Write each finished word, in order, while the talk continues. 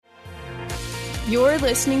You're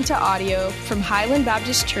listening to audio from Highland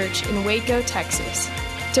Baptist Church in Waco, Texas.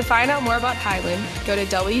 To find out more about Highland, go to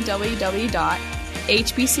www.hbcwaco.org.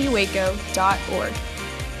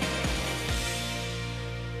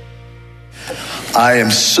 I am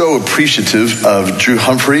so appreciative of Drew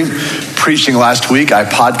Humphrey preaching last week. I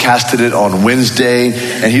podcasted it on Wednesday,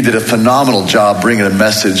 and he did a phenomenal job bringing a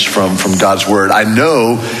message from God's Word. I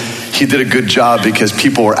know he did a good job because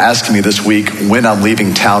people were asking me this week when I'm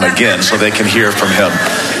leaving town again so they can hear from him.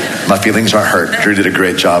 My feelings aren't hurt. Drew did a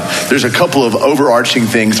great job. There's a couple of overarching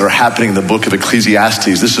things that are happening in the book of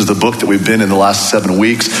Ecclesiastes. This is the book that we've been in the last 7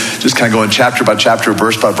 weeks, just kind of going chapter by chapter,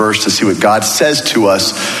 verse by verse to see what God says to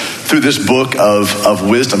us through this book of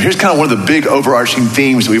wisdom. Here's kind of one of the big overarching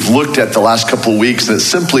themes that we've looked at the last couple of weeks, and it's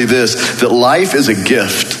simply this, that life is a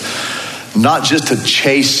gift, not just a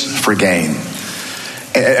chase for gain.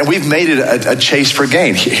 And we've made it a chase for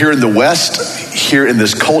gain. Here in the West, here in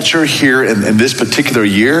this culture, here in this particular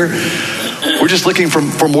year, we're just looking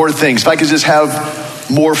for more things. If I could just have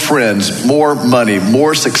more friends, more money,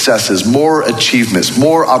 more successes, more achievements,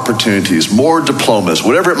 more opportunities, more diplomas,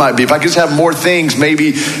 whatever it might be. If I could just have more things,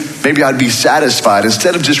 maybe I'd be satisfied.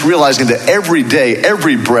 Instead of just realizing that every day,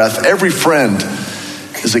 every breath, every friend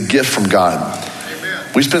is a gift from God.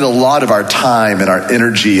 We spend a lot of our time and our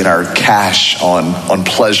energy and our cash on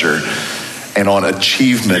pleasure and on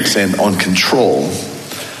achievements and on control.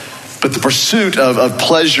 But the pursuit of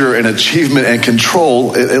pleasure and achievement and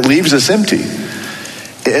control, it leaves us empty.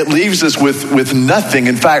 It leaves us with nothing.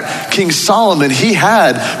 In fact, King Solomon, he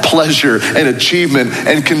had pleasure and achievement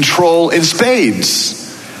and control in spades.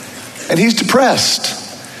 And he's depressed.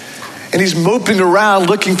 And he's moping around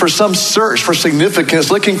looking for some search for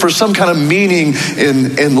significance, looking for some kind of meaning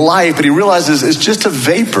in life. But he realizes it's just a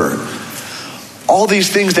vapor. All these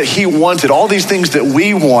things that he wanted, all these things that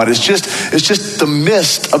we want, it's just the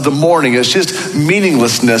mist of the morning. It's just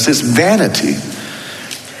meaninglessness. It's vanity.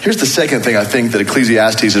 Here's the second thing I think that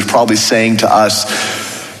Ecclesiastes is probably saying to us,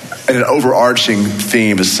 and an overarching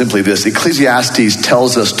theme is simply this. Ecclesiastes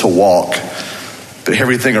tells us to walk, but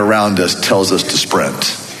everything around us tells us to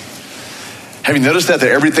sprint. Have you noticed that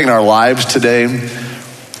everything in our lives today,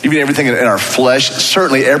 even everything in our flesh,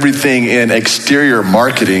 certainly everything in exterior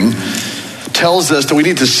marketing, tells us that we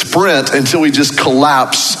need to sprint until we just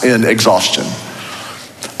collapse in exhaustion.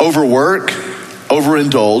 Overwork,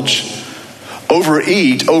 overindulge,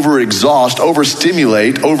 overeat, overexhaust,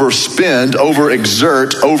 overstimulate, overspend,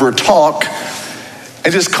 overexert, overtalk,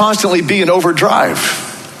 and just constantly be in overdrive.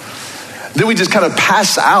 Then we just kind of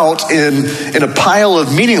pass out in a pile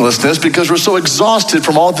of meaninglessness because we're so exhausted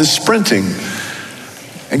from all this sprinting.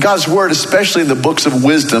 And God's word, especially in the books of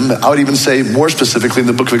wisdom, I would even say more specifically in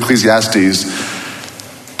the book of Ecclesiastes,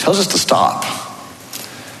 tells us to stop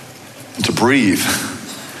and to breathe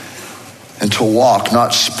and to walk,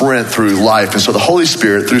 not sprint through life. And so the Holy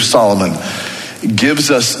Spirit, through Solomon, gives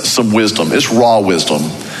us some wisdom. It's raw wisdom.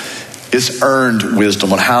 It's earned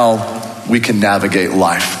wisdom on how we can navigate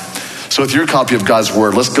life. So with your copy of God's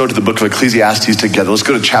Word, let's go to the book of Ecclesiastes together. Let's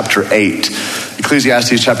go to chapter 8.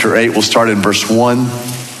 Ecclesiastes chapter 8, we'll start in verse 1.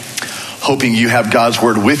 Hoping you have God's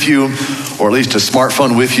Word with you, or at least a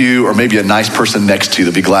smartphone with you, or maybe a nice person next to you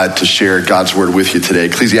that'll be glad to share God's Word with you today.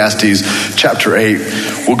 Ecclesiastes chapter 8.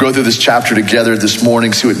 We'll go through this chapter together this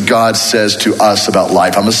morning, see what God says to us about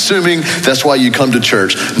life. I'm assuming that's why you come to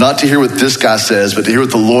church, not to hear what this guy says, but to hear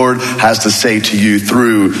what the Lord has to say to you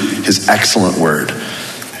through his excellent Word.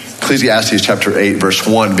 Ecclesiastes chapter 8, verse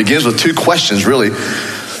 1 begins with two questions, really.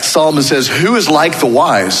 Solomon says, who is like the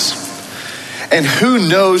wise? And who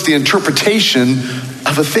knows the interpretation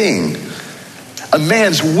of a thing? A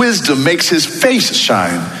man's wisdom makes his face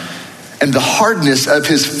shine, and the hardness of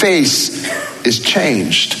his face is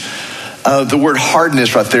changed. The word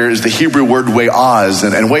hardness right there is the Hebrew word we'az,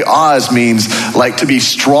 and we'az means like to be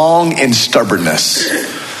strong in stubbornness,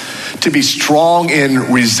 to be strong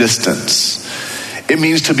in resistance. It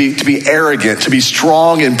means to be arrogant, to be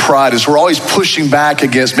strong in pride. As we're always pushing back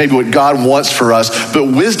against maybe what God wants for us. But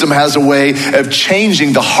wisdom has a way of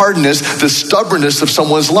changing the hardness, the stubbornnness of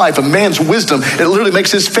someone's life. A man's wisdom, it literally makes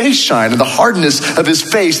his face shine. And the hardness of his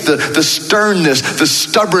face, the sternness, the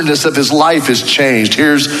stubbornness of his life is changed.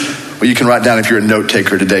 Here's what you can write down if you're a note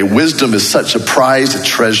taker today. Wisdom is such a prized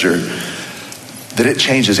treasure that it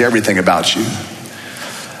changes everything about you.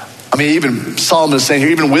 I mean, even Solomon is saying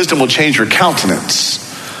here, even wisdom will change your countenance,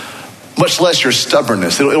 much less your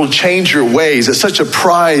stubbornness. It'll change your ways. It's such a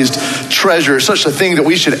prized treasure. It's such a thing that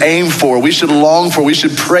we should aim for, we should long for, we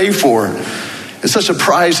should pray for. It's such a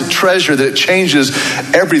prized treasure that it changes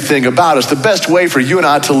everything about us. The best way for you and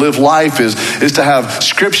I to live life is to have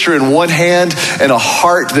Scripture in one hand and a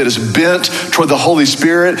heart that is bent toward the Holy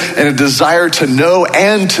Spirit and a desire to know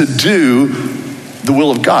and to do the will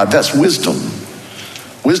of God. That's wisdom.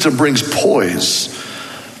 Wisdom brings poise,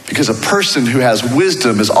 because a person who has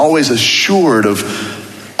wisdom is always assured of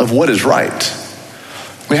what is right.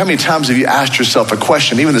 I mean, how many times have you asked yourself a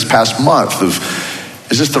question, even this past month, of,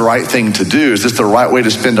 is this the right thing to do? Is this the right way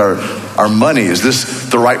to spend our money? Is this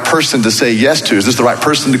the right person to say yes to? Is this the right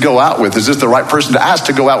person to go out with? Is this the right person to ask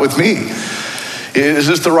to go out with me? Is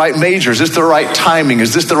this the right major? Is this the right timing?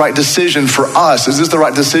 Is this the right decision for us? Is this the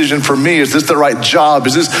right decision for me? Is this the right job?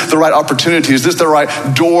 Is this the right opportunity? Is this the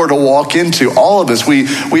right door to walk into? All of us,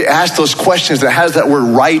 we ask those questions that has that word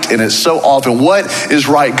right in it so often. What is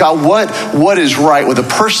right? God, what is right? With a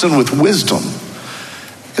person with wisdom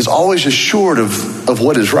is always assured of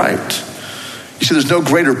what is right. You see, there's no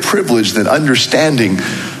greater privilege than understanding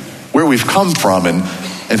where we've come from and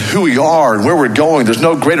who we are and where we're going. There's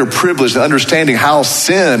no greater privilege than understanding how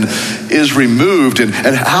sin is removed and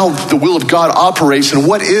how the will of God operates and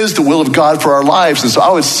what is the will of God for our lives. And so I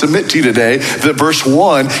would submit to you today that verse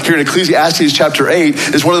 1 here in Ecclesiastes chapter 8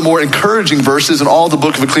 is one of the more encouraging verses in all the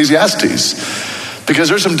book of Ecclesiastes. Because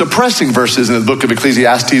there's some depressing verses in the book of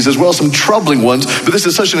Ecclesiastes as well, some troubling ones, but this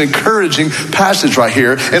is such an encouraging passage right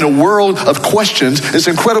here. In a world of questions, it's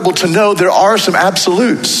incredible to know there are some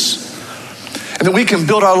absolutes, and that we can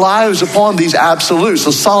build our lives upon these absolutes.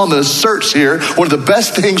 So Solomon asserts here, one of the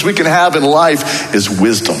best things we can have in life is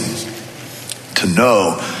wisdom, to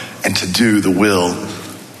know and to do the will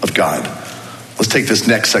of God. Let's take this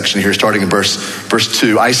next section here, starting in verse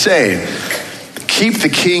 2. I say, keep the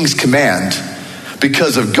king's command,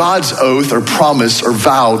 because of God's oath or promise or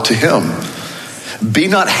vow to him. Be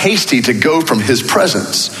not hasty to go from his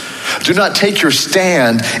presence. Do not take your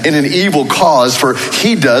stand in an evil cause, for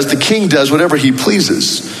the king does whatever he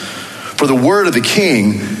pleases. For the word of the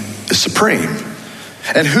king is supreme.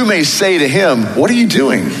 And who may say to him, what are you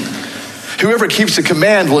doing? Whoever keeps the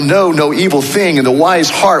command will know no evil thing, and the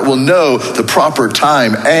wise heart will know the proper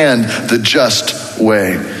time and the just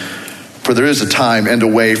way. For there is a time and a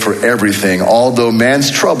way for everything, although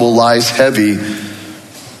man's trouble lies heavy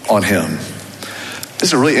on him. This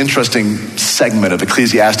is a really interesting segment of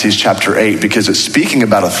Ecclesiastes chapter 8, because it's speaking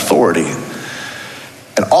about authority.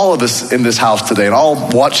 And all of us in this house today, and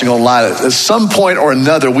all watching online, at some point or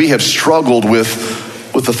another, we have struggled with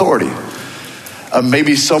authority.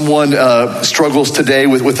 Maybe someone struggles today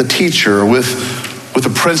with a teacher, with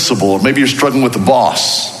a principal, or maybe you're struggling with the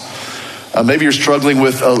boss. Maybe you're struggling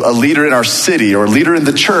with a leader in our city, or a leader in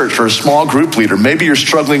the church, or a small group leader. Maybe you're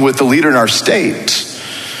struggling with the leader in our state.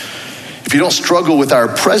 If you don't struggle with our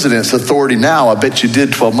president's authority now, I bet you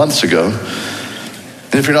did 12 months ago.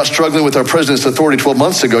 And if you're not struggling with our president's authority 12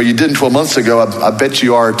 months ago, you didn't 12 months ago, I bet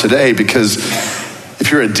you are today, because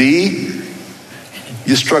if you're a D,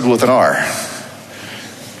 you struggle with an R.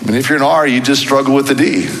 And if you're an R, you just struggle with a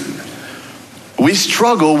D. We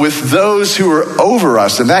struggle with those who are over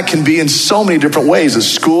us, and that can be in so many different ways, at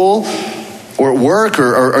school or at work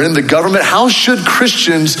or in the government. How should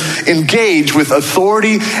Christians engage with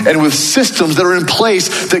authority and with systems that are in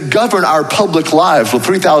place that govern our public lives? Well,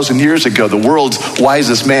 3,000 years ago, the world's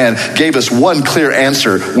wisest man gave us one clear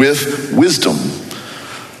answer: with wisdom.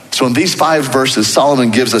 So in these 5 verses, Solomon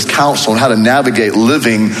gives us counsel on how to navigate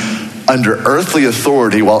living under earthly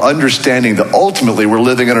authority while understanding that ultimately we're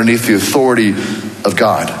living underneath the authority of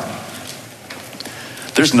God.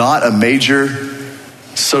 There's not a major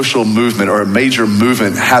social movement or a major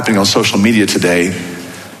movement happening on social media today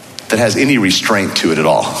that has any restraint to it at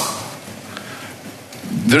all.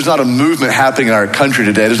 There's not a movement happening in our country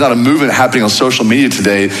today. There's not a movement happening on social media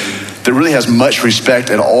today that really has much respect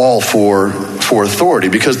at all for authority,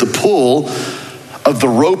 because the pull of the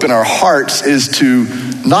rope in our hearts is to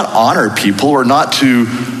not honor people, or not to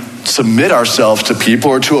submit ourselves to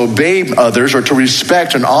people, or to obey others, or to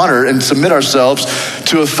respect and honor and submit ourselves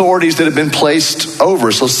to authorities that have been placed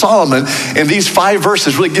over. So Solomon, in these 5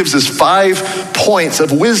 verses, really gives us 5 points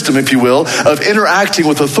of wisdom, if you will, of interacting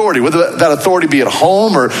with authority, whether that authority be at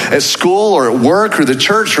home or at school or at work or the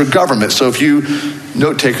church or government. So if you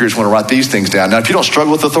note takers want to write these things down. Now, if you don't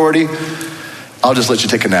struggle with authority, I'll just let you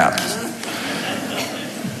take a nap.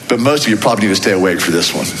 But most of you probably need to stay awake for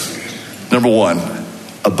this one. Number 1,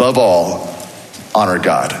 above all, honor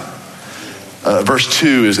God. Verse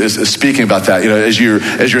 2 is speaking about that. You know, as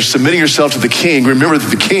you're submitting yourself to the king, remember that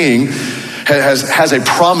the king has a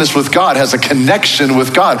promise with God, has a connection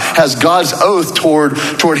with God, has God's oath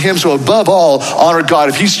toward him. So above all, honor God.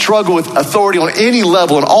 If you struggle with authority on any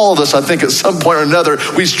level, and all of us, I think at some point or another,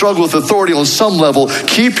 we struggle with authority on some level,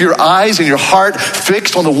 keep your eyes and your heart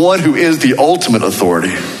fixed on the one who is the ultimate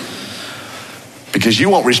authority. Because you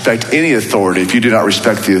won't respect any authority if you do not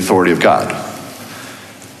respect the authority of God.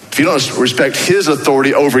 If you don't respect his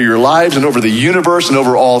authority over your lives and over the universe and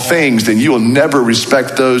over all things, then you will never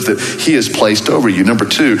respect those that he has placed over you. Number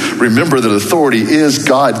two, remember that authority is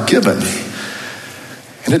God-given.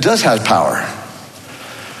 And it does have power.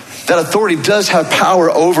 That authority does have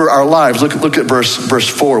power over our lives. Look at verse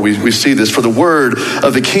 4. We see this. For the word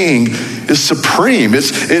of the king is supreme.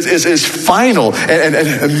 It's final.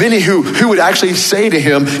 And many who would actually say to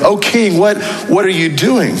him, "Oh king, what are you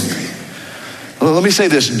doing?" Well, let me say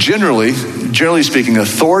this, generally speaking,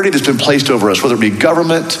 authority that's been placed over us, whether it be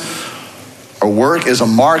government or work, is a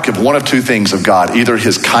mark of one of two things of God, either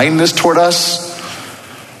his kindness toward us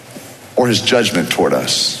or his judgment toward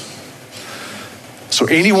us. So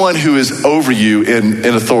anyone who is over you in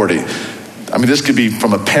authority, I mean, this could be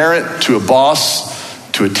from a parent to a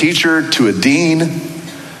boss, to a teacher, to a dean,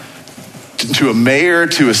 to a mayor,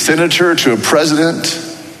 to a senator, to a president.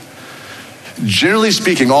 Generally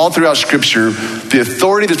speaking, all throughout Scripture, the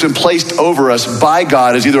authority that's been placed over us by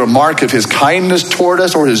God is either a mark of his kindness toward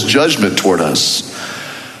us or his judgment toward us.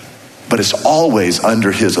 But it's always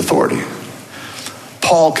under his authority.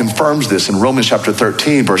 Paul confirms this in Romans chapter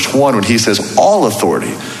 13, verse 1, when he says, all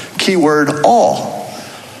authority, key word, all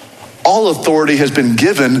authority has been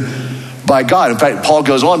given by God. In fact, Paul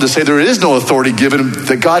goes on to say there is no authority given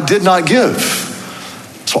that God did not give.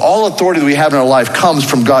 So all authority that we have in our life comes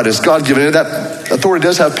from God. It's God-given. And that authority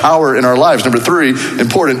does have power in our lives. Number three,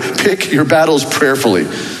 important, pick your battles prayerfully.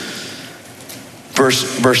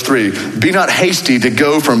 Verse 3, be not hasty to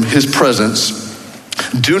go from his presence.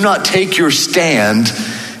 Do not take your stand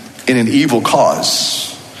in an evil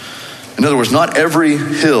cause. In other words, not every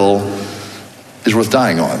hill is worth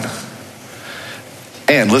dying on.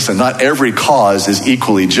 And listen, not every cause is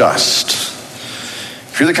equally just.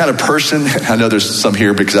 If you're the kind of person, I know there's some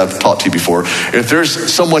here because I've talked to you before. If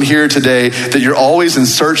there's someone here today that you're always in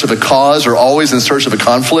search of a cause or always in search of a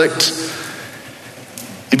conflict,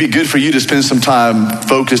 it'd be good for you to spend some time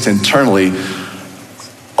focused internally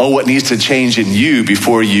on what needs to change in you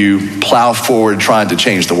before you plow forward trying to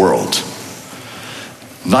change the world.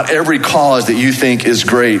 Not every cause that you think is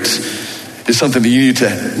great is something that you need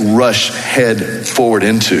to rush head forward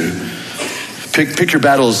into. Pick your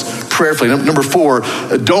battles prayerfully. Number 4,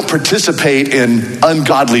 don't participate in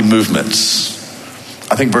ungodly movements.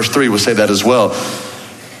 I think verse 3 will say that as well.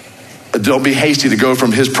 Don't be hasty to go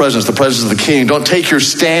from his presence, the presence of the king. Don't take your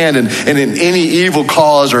stand in any evil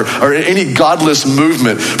cause or any godless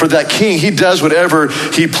movement. For that king, he does whatever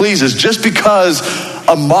he pleases. Just because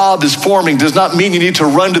a mob is forming does not mean you need to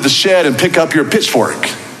run to the shed and pick up your pitchfork.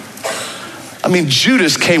 I mean,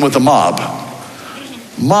 Judas came with a mob.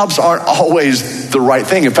 Mobs aren't always the right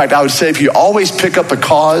thing. In fact, I would say if you always pick up a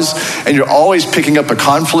cause and you're always picking up a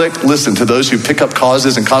conflict, listen, to those who pick up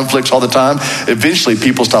causes and conflicts all the time, eventually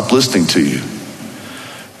people stop listening to you.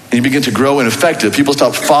 And you begin to grow ineffective. People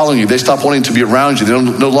stop following you. They stop wanting to be around you. They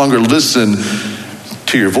no longer listen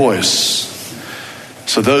to your voice.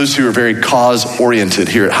 So those who are very cause-oriented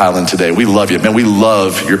here at Highland today, we love you. Man, we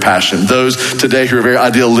love your passion. Those today who are very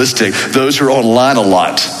idealistic, those who are online a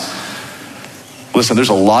lot, listen, there's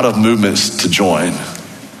a lot of movements to join.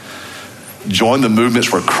 Join the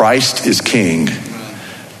movements where Christ is king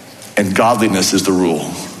and godliness is the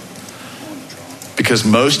rule. Because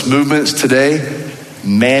most movements today,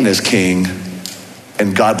 man is king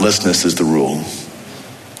and godlessness is the rule.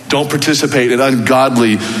 Don't participate in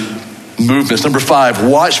ungodly movements. Number 5,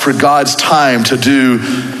 watch for God's time to do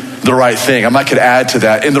the right thing. I might could add to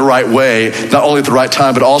that, in the right way, not only at the right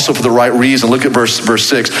time, but also for the right reason. Look at verse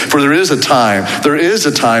 6. For there is a time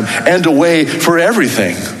and a way for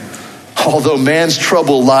everything, although man's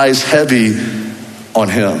trouble lies heavy on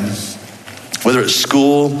him. Whether it's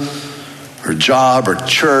school or job or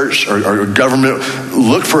church or government,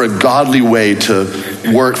 look for a godly way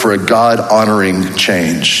to work for a God-honoring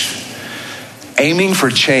change. Aiming for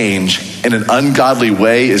change in an ungodly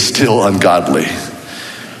way is still ungodly.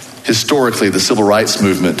 Historically, the civil rights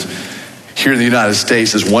movement here in the United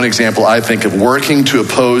States is one example, I think, of working to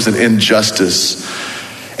oppose an injustice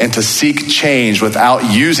and to seek change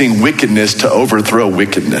without using wickedness to overthrow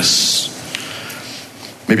wickedness.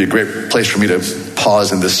 Maybe a great place for me to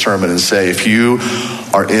pause in this sermon and say, if you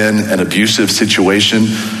are in an abusive situation,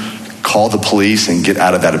 call the police and get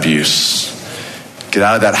out of that abuse. get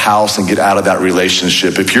out of that house and get out of that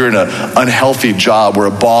relationship. If you're in an unhealthy job where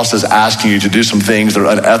a boss is asking you to do some things that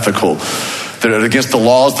are unethical, that are against the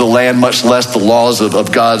laws of the land, much less the laws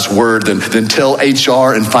of God's word, then tell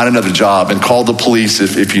HR and find another job and call the police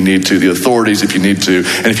if you need to, the authorities if you need to.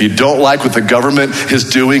 And if you don't like what the government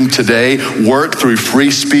is doing today, work through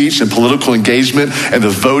free speech and political engagement and the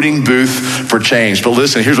voting booth for change. But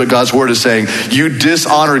listen, here's what God's word is saying. You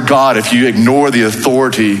dishonor God if you ignore the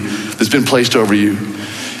authority that's been placed over you.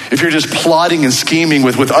 If you're just plotting and scheming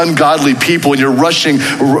with ungodly people and you're rushing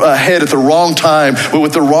ahead at the wrong time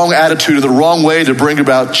with the wrong attitude or the wrong way to bring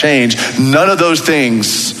about change, none of those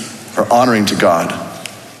things are honoring to God.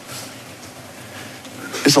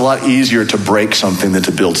 It's a lot easier to break something than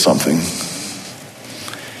to build something.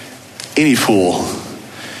 Any fool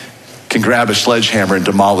can grab a sledgehammer and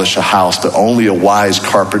demolish a house, but only a wise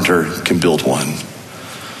carpenter can build one.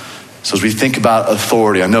 So as we think about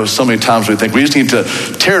authority, I know so many times we think we just need to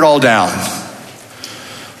tear it all down.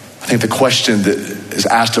 I think the question that is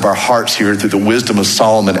asked of our hearts here through the wisdom of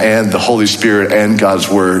Solomon and the Holy Spirit and God's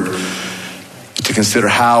word, to consider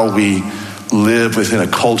how we live within a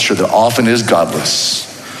culture that often is godless.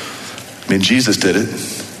 I mean, Jesus did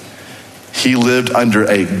it. He lived under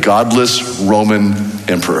a godless Roman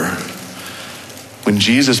emperor. When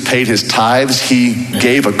Jesus paid his tithes, he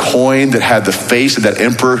gave a coin that had the face of that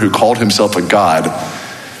emperor who called himself a god.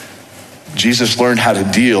 Jesus learned how to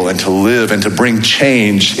deal and to live and to bring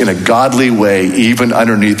change in a godly way, even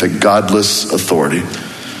underneath a godless authority.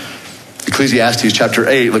 Ecclesiastes chapter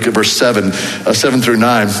 8, look at verse 7 through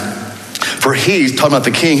 9. For he's talking about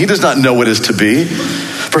the king, he does not know what is to be.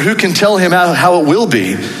 For who can tell him how it will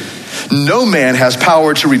be? No man has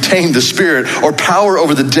power to retain the spirit or power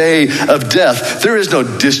over the day of death. There is no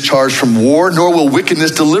discharge from war, nor will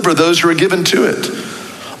wickedness deliver those who are given to it.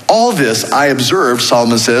 All this I observed,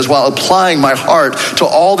 Solomon says, while applying my heart to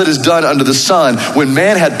all that is done under the sun, when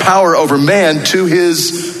man had power over man to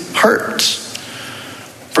his hurt.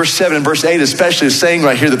 Verse 7 and verse 8 especially is saying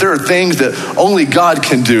right here that there are things that only God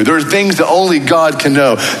can do. There are things that only God can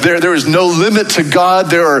know. There is no limit to God.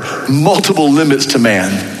 There are multiple limits to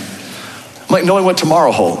man. Like knowing what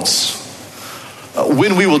tomorrow holds,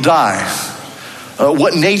 when we will die,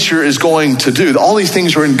 what nature is going to do. All these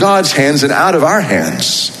things are in God's hands and out of our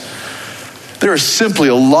hands. There are simply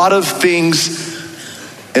a lot of things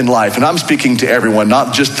in life, and I'm speaking to everyone,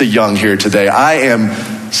 not just the young here today. I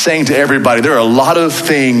am saying to everybody, there are a lot of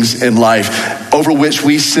things in life over which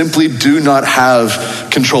we simply do not have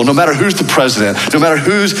control. No matter who's the president, no matter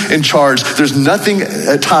who's in charge, there's nothing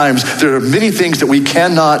at times, there are many things that we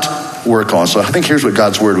cannot work on. So I think here's what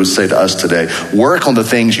God's word would say to us today. Work on the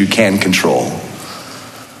things you can control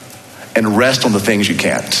and rest on the things you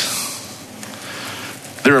can't.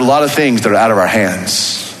 There are a lot of things that are out of our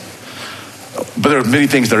hands, but there are many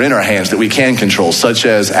things that are in our hands that we can control, such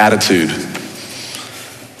as attitude,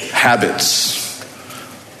 habits,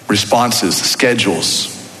 responses, schedules,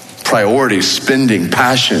 priorities, spending,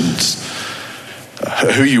 passions,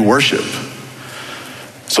 who you worship.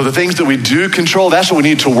 So the things that we do control, that's what we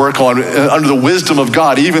need to work on under the wisdom of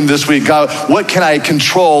God. Even this week, God, what can I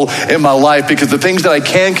control in my life? Because the things that I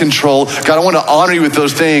can control, God, I want to honor you with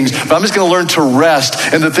those things, but I'm just going to learn to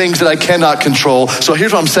rest in the things that I cannot control. So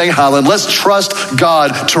here's what I'm saying, Highland. Let's trust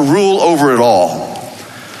God to rule over it all,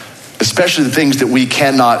 especially the things that we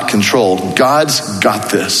cannot control. God's got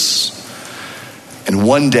this. And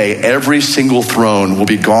one day, every single throne will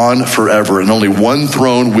be gone forever, and only one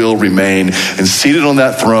throne will remain. And seated on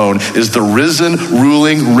that throne is the risen,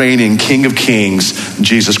 ruling, reigning King of Kings,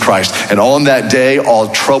 Jesus Christ. And on that day, all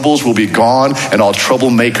troubles will be gone, and all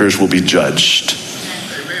troublemakers will be judged.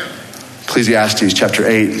 Amen. Ecclesiastes chapter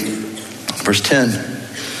 8, verse 10.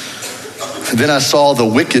 Then I saw the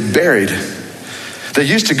wicked buried. They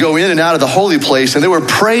used to go in and out of the holy place, and they were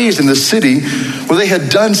praised in the city where they had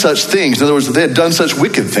done such things. In other words, they had done such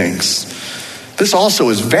wicked things. This also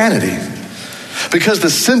is vanity. Because the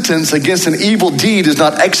sentence against an evil deed is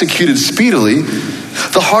not executed speedily,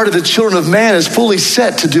 the heart of the children of man is fully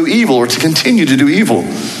set to do evil or to continue to do evil.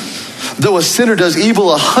 Though a sinner does evil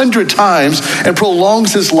 100 times and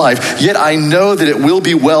prolongs his life, yet I know that it will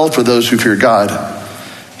be well for those who fear God,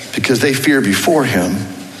 because they fear before him.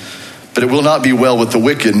 But it will not be well with the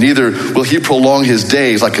wicked, neither will he prolong his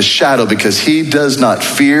days like a shadow, because he does not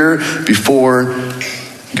fear before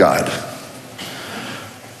God.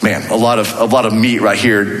 Man, a lot of meat right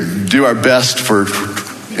here. Do our best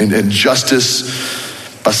in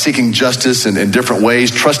justice by seeking justice in different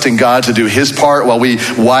ways, trusting God to do his part while we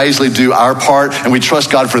wisely do our part, and we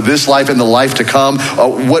trust God for this life and the life to come.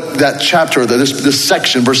 What that chapter, this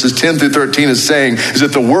section, verses 10 through 13 is saying is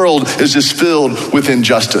that the world is just filled with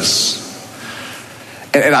injustice.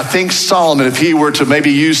 And I think Solomon, if he were to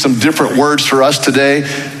maybe use some different words for us today,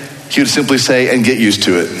 he would simply say, and get used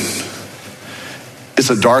to it. It's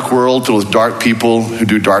a dark world filled with dark people who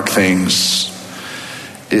do dark things.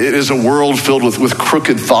 It is a world filled with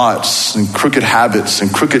crooked thoughts and crooked habits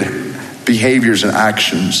and crooked behaviors and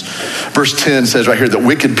actions. Verse 10 says right here that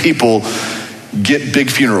wicked people get big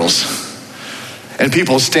funerals. And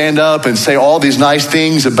people stand up and say all these nice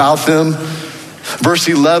things about them. Verse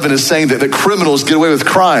 11 is saying that criminals get away with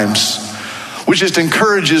crimes, which just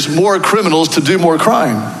encourages more criminals to do more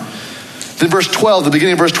crime. Then verse 12, the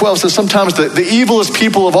beginning of verse 12 says sometimes the evilest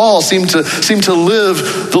people of all seem to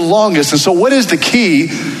live the longest. And so what is the key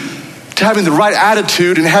to having the right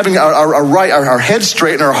attitude and having our head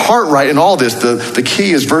straight and our heart right in all this? The key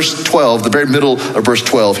is verse 12, the very middle of verse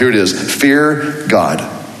 12. Here it is. Fear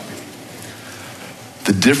God.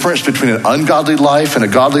 The difference between an ungodly life and a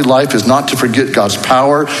godly life is not to forget God's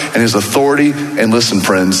power and his authority. And listen,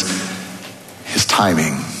 friends, his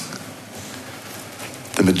timing.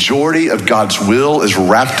 The majority of God's will is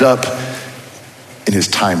wrapped up in his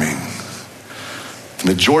timing. The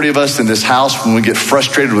majority of us in this house, when we get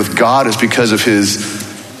frustrated with God, is because of his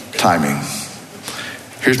timing.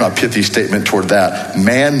 Here's my pithy statement toward that.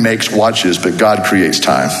 Man makes watches, but God creates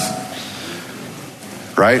time.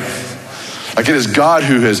 Right? Like it is God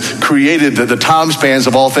who has created the time spans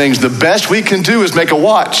of all things. The best we can do is make a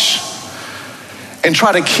watch and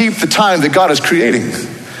try to keep the time that God is creating.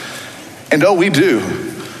 And we do.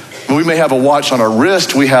 We may have a watch on our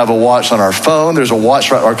wrist. We have a watch on our phone. There's a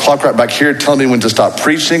watch, our clock right back here telling me when to stop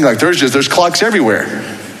preaching. Like there's clocks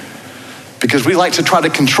everywhere. Because we like to try to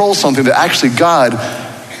control something that actually God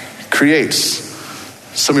creates.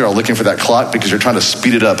 Some of you are looking for that clock because you're trying to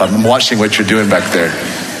speed it up. I'm watching what you're doing back there.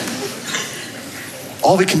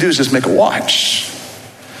 All we can do is just make a watch.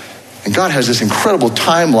 And God has this incredible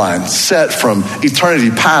timeline set from eternity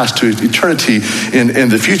past to eternity in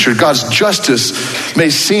the future. God's justice may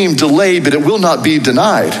seem delayed, but it will not be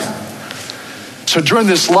denied. So during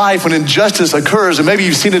this life, when injustice occurs, and maybe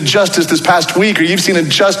you've seen injustice this past week, or you've seen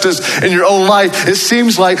injustice in your own life, it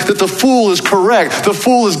seems like that the fool is correct. The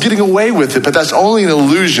fool is getting away with it, but that's only an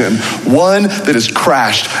illusion, one that is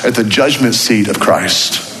crashed at the judgment seat of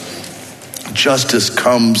Christ. Justice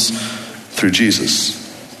comes through Jesus.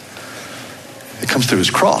 It comes through his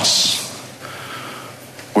cross,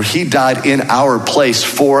 where he died in our place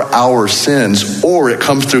for our sins, or it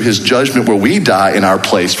comes through his judgment where we die in our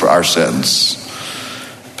place for our sins.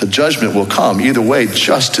 The judgment will come. Either way,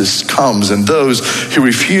 justice comes, and those who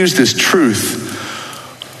refuse this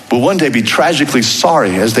truth will one day be tragically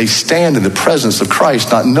sorry as they stand in the presence of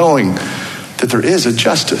Christ, not knowing that there is a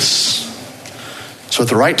justice. So at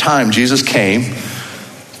the right time, Jesus came.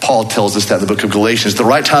 Paul tells us that in the book of Galatians. The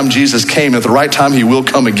right time Jesus came, at the right time he will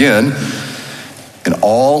come again, and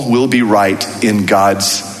all will be right in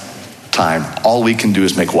God's time. All we can do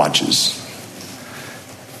is make watches.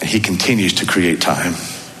 And he continues to create time.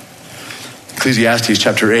 Ecclesiastes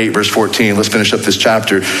chapter 8, verse 14. Let's finish up this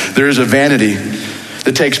chapter. There is a vanity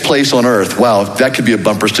that takes place on earth. Wow, that could be a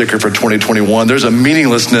bumper sticker for 2021. There's a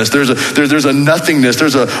meaninglessness. There's a nothingness.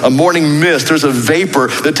 There's a morning mist. There's a vapor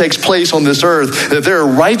that takes place on this earth. That there are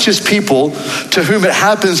righteous people to whom it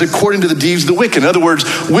happens according to the deeds of the wicked. In other words,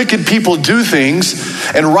 wicked people do things,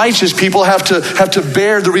 and righteous people have to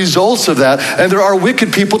bear the results of that. And there are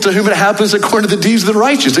wicked people to whom it happens according to the deeds of the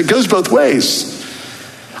righteous. It goes both ways.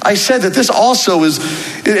 I said that this also is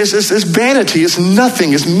vanity, it's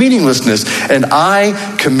nothing, it's meaninglessness. And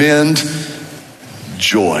I commend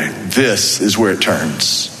joy. This is where it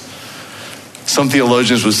turns. Some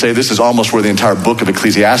theologians would say this is almost where the entire book of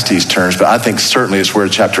Ecclesiastes turns, but I think certainly it's where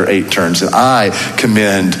chapter 8 turns. And I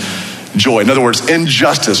commend joy. In other words,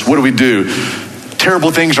 injustice. What do we do?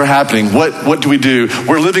 Terrible things are happening. What do we do?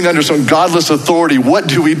 We're living under some godless authority. What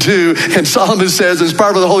do we do? And Solomon says,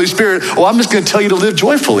 inspired by the Holy Spirit, I'm just going to tell you to live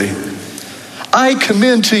joyfully. I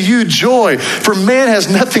commend to you joy, for man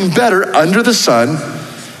has nothing better under the sun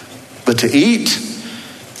but to eat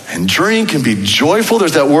and drink and be joyful.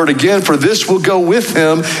 There's that word again, for this will go with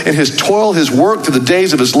him in his toil, his work, through the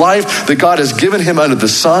days of his life that God has given him under the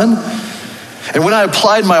sun. And when I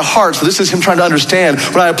applied my heart, so this is him trying to understand,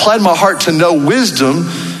 when I applied my heart to know wisdom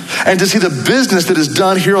and to see the business that is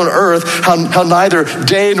done here on earth, how neither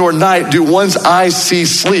day nor night do one's eyes see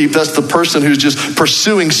sleep. That's the person who's just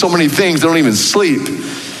pursuing so many things, they don't even sleep.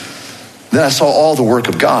 Then I saw all the work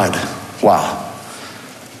of God. Wow.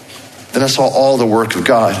 Then I saw all the work of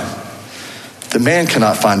God. The man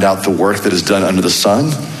cannot find out the work that is done under the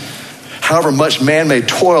sun. However much man may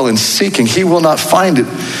toil in seeking, he will not find it.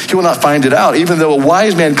 He will not find it out. Even though a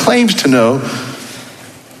wise man claims to know,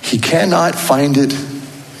 he cannot find it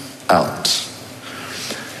out.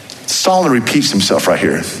 Solomon repeats himself right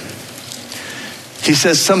here. He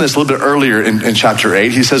says some of this a little bit earlier in chapter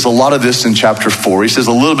 8. He says a lot of this in chapter 4. He says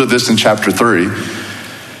a little bit of this in chapter 3.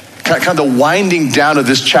 Kind of the winding down of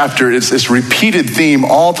this chapter, it's this repeated theme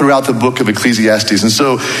all throughout the book of Ecclesiastes. And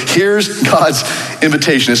so here's God's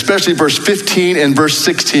invitation, especially verse 15 and verse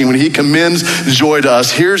 16, when he commends joy to us.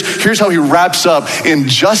 Here's how he wraps up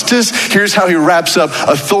injustice. Here's how he wraps up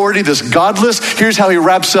authority that's godless. Here's how he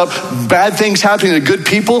wraps up bad things happening to good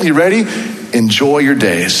people. You ready? Enjoy your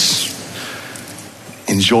days.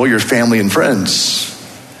 Enjoy your family and friends.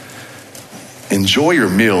 Enjoy your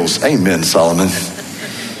meals. Amen, Solomon.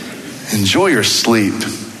 Enjoy your sleep.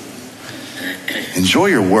 Enjoy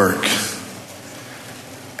your work.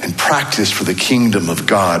 And practice for the kingdom of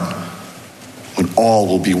God when all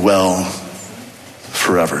will be well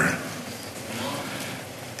forever.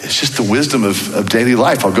 It's just the wisdom of daily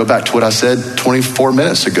life. I'll go back to what I said 24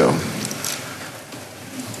 minutes ago.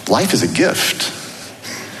 Life is a gift.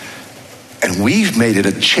 And we've made it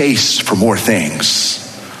a chase for more things.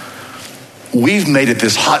 We've made it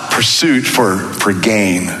this hot pursuit for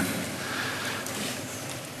gain.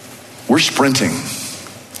 We're sprinting.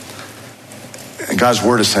 And God's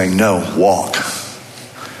word is saying, no, walk.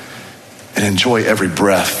 And enjoy every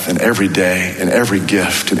breath and every day and every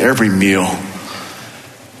gift and every meal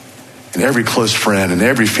and every close friend and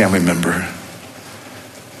every family member.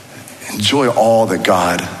 Enjoy all that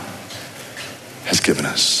God has given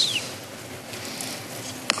us.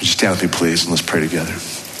 Would you stand with me, please, and let's pray together.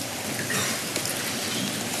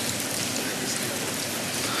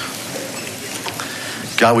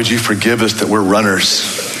 God, would you forgive us that we're runners?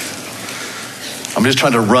 I'm just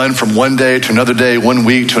trying to run from one day to another day, 1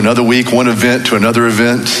 week to another week, one event to another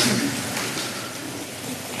event.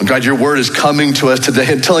 And God, your word is coming to us today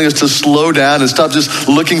and telling us to slow down and stop just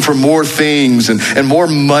looking for more things and more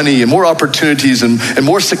money and more opportunities and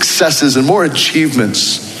more successes and more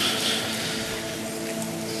achievements.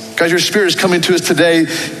 God, your spirit is coming to us today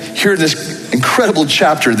here in this incredible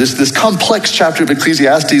chapter, this complex chapter of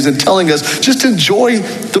Ecclesiastes, and telling us just enjoy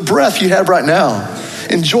the breath you have right now.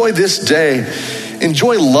 Enjoy this day.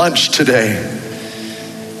 Enjoy lunch today.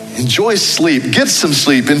 Enjoy sleep. Get some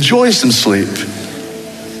sleep. Enjoy some sleep.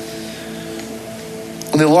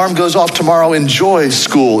 When the alarm goes off tomorrow, enjoy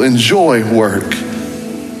school. Enjoy work.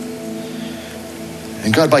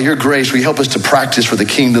 And God, by your grace, will you help us to practice for the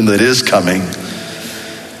kingdom that is coming,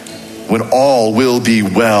 when all will be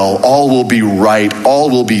well, all will be right, all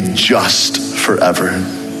will be just forever.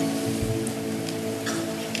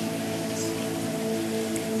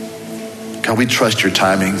 God, we trust your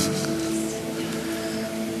timing.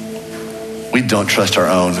 We don't trust our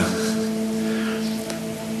own.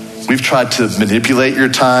 We've tried to manipulate your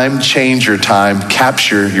time, change your time,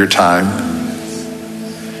 capture your time,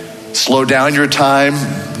 slow down your time,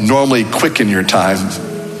 normally quicken your time.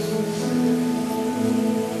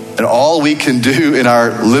 And all we can do in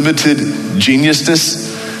our limited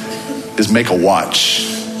geniusness is make a watch.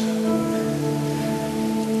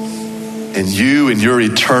 And you, in your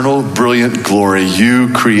eternal, brilliant glory,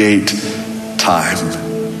 you create time.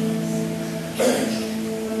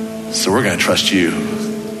 So we're going to trust you.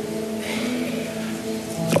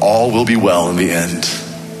 That all will be well in the end.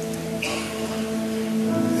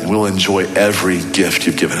 And we'll enjoy every gift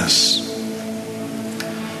you've given us.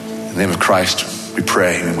 In the name of Christ, we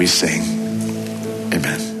pray and we sing.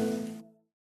 Amen.